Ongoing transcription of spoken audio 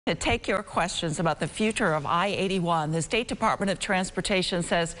To take your questions about the future of I-81, the State Department of Transportation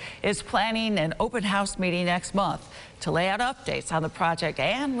says it's planning an open house meeting next month to lay out updates on the project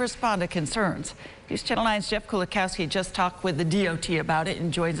and respond to concerns. News Channel 9's Jeff Kulikowski just talked with the DOT about it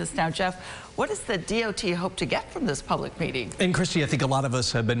and joins us now. Jeff, what does the DOT hope to get from this public meeting? And Christy, I think a lot of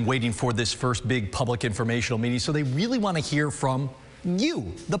us have been waiting for this first big public informational meeting, so they really want to hear from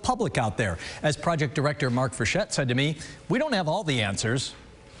you, the public out there. As Project Director Mark Frechette said to me, we don't have all the answers,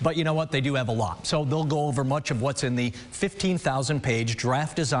 but you know what? They do have a lot. So they'll go over much of what's in the 15,000-page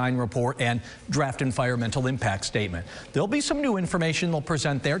draft design report and draft environmental impact statement. There'll be some new information they'll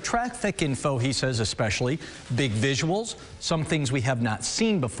present there. Traffic info, he says, especially. Big visuals, some things we have not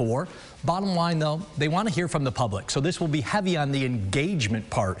seen before. Bottom line, though, they want to hear from the public. So this will be heavy on the engagement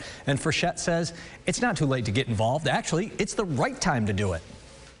part. And Frechette says it's not too late to get involved. Actually, it's the right time to do it.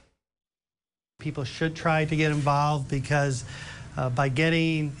 People should try to get involved because by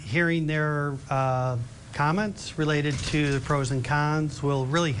hearing their comments related to the pros and cons will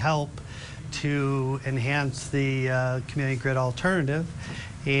really help to enhance the community grid alternative,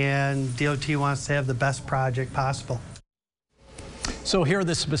 and DOT wants to have the best project possible. So here are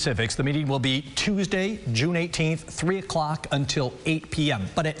the specifics. The meeting will be Tuesday, June 18th, 3 o'clock until 8 p.m.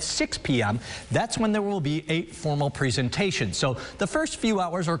 But at 6 p.m., that's when there will be a formal presentation. So the first few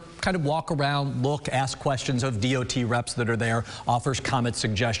hours are kind of walk around, look, ask questions of DOT reps that are there, offers comments,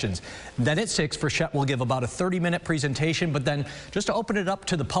 suggestions. Then at 6, Frechette will give about a 30-minute presentation, but then just to open it up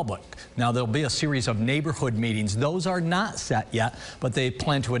to the public. Now, there'll be a series of neighborhood meetings. Those are not set yet, but they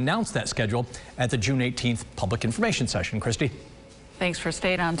plan to announce that schedule at the June 18th public information session. Christy? Thanks for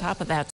staying on top of that.